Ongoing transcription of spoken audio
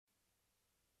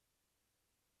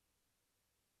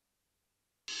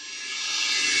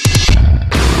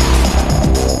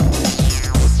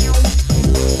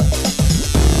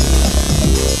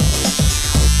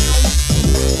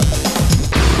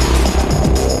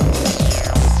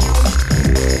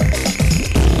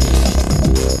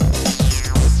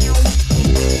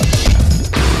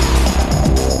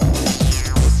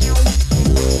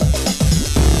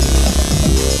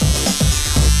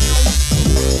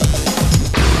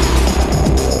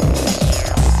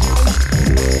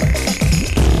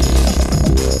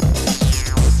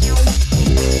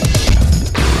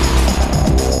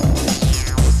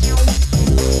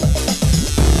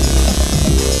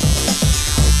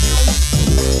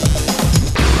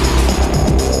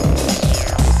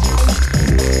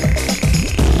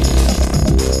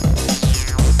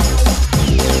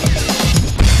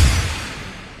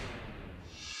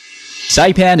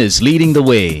Saipan is leading the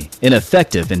way in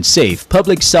effective and safe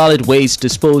public solid waste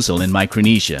disposal in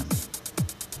Micronesia.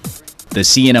 The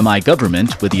CNMI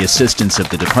government, with the assistance of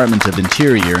the Department of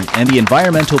Interior and the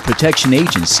Environmental Protection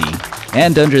Agency,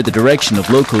 and under the direction of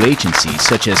local agencies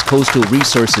such as Coastal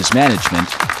Resources Management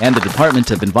and the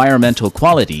Department of Environmental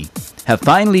Quality, have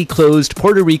finally closed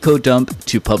Puerto Rico dump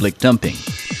to public dumping.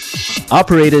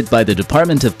 Operated by the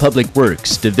Department of Public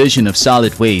Works Division of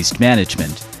Solid Waste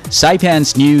Management,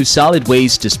 Saipan's new solid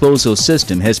waste disposal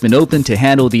system has been opened to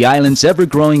handle the island's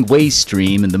ever-growing waste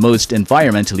stream in the most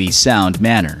environmentally sound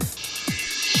manner.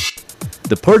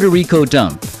 The Puerto Rico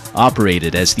dump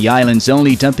operated as the island's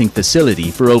only dumping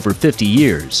facility for over 50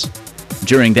 years.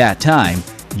 During that time,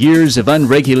 years of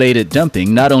unregulated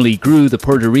dumping not only grew the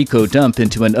Puerto Rico dump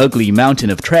into an ugly mountain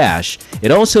of trash, it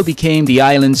also became the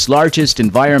island's largest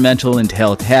environmental and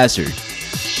health hazard.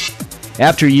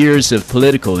 After years of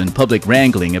political and public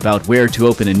wrangling about where to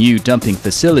open a new dumping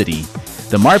facility,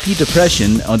 the Marpi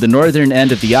Depression on the northern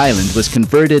end of the island was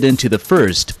converted into the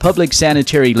first public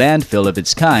sanitary landfill of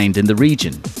its kind in the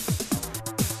region.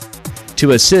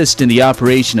 To assist in the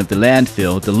operation of the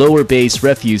landfill, the lower base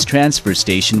refuse transfer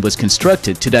station was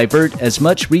constructed to divert as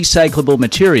much recyclable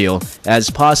material as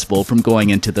possible from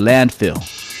going into the landfill.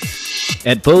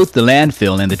 At both the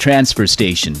landfill and the transfer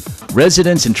station,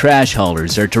 residents and trash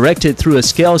haulers are directed through a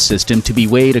scale system to be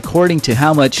weighed according to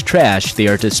how much trash they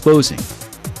are disposing.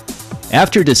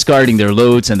 After discarding their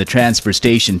loads on the transfer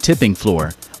station tipping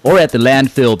floor or at the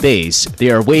landfill base,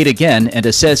 they are weighed again and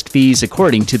assessed fees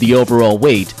according to the overall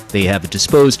weight they have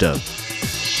disposed of.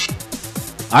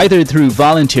 Either through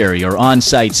voluntary or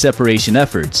on-site separation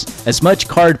efforts, as much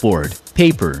cardboard,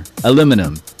 paper,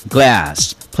 aluminum,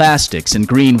 glass, plastics, and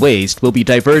green waste will be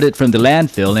diverted from the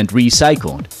landfill and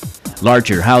recycled.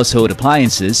 Larger household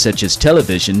appliances such as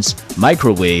televisions,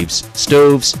 microwaves,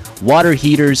 stoves, water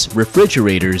heaters,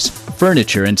 refrigerators,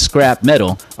 furniture, and scrap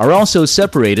metal are also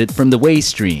separated from the waste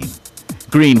stream.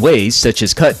 Green waste such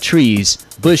as cut trees,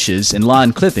 bushes, and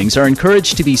lawn clippings are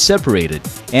encouraged to be separated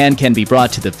and can be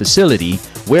brought to the facility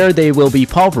where they will be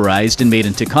pulverized and made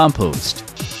into compost.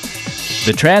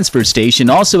 The transfer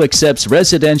station also accepts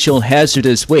residential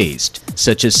hazardous waste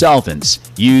such as solvents,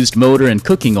 used motor and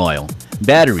cooking oil,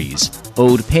 batteries,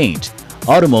 old paint,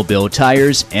 automobile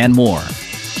tires, and more.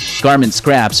 Garment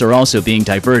scraps are also being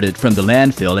diverted from the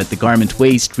landfill at the Garment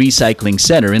Waste Recycling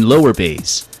Center in Lower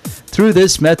Bays. Through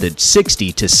this method,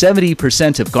 60 to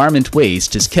 70% of garment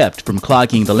waste is kept from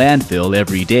clogging the landfill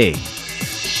every day.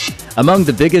 Among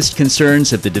the biggest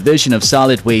concerns of the Division of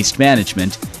Solid Waste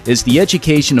Management is the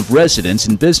education of residents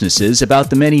and businesses about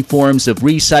the many forms of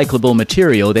recyclable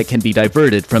material that can be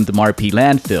diverted from the Marpi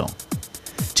landfill.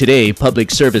 Today,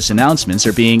 public service announcements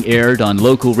are being aired on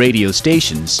local radio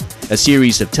stations. A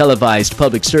series of televised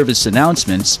public service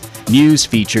announcements, news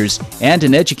features, and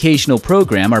an educational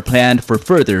program are planned for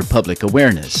further public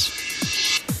awareness.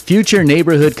 Future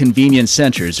neighborhood convenience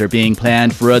centers are being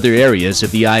planned for other areas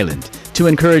of the island to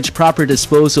encourage proper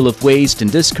disposal of waste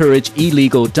and discourage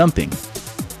illegal dumping.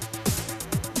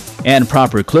 And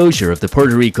proper closure of the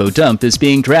Puerto Rico dump is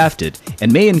being drafted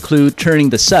and may include turning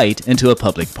the site into a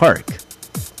public park.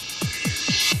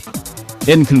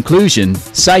 In conclusion,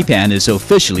 Saipan is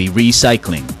officially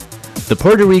recycling. The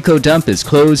Puerto Rico dump is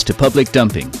closed to public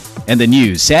dumping, and the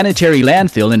new sanitary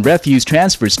landfill and refuse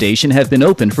transfer station have been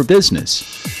opened for business.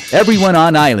 Everyone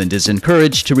on island is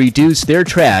encouraged to reduce their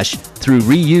trash through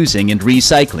reusing and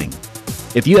recycling.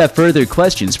 If you have further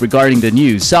questions regarding the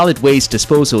new solid waste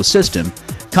disposal system,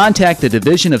 contact the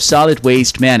Division of Solid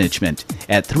Waste Management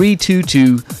at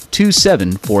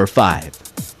 322-2745.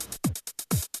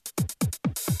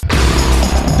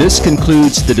 This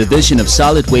concludes the Division of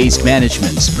Solid Waste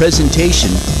Management's presentation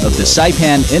of the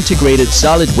Saipan Integrated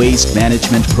Solid Waste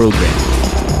Management Program.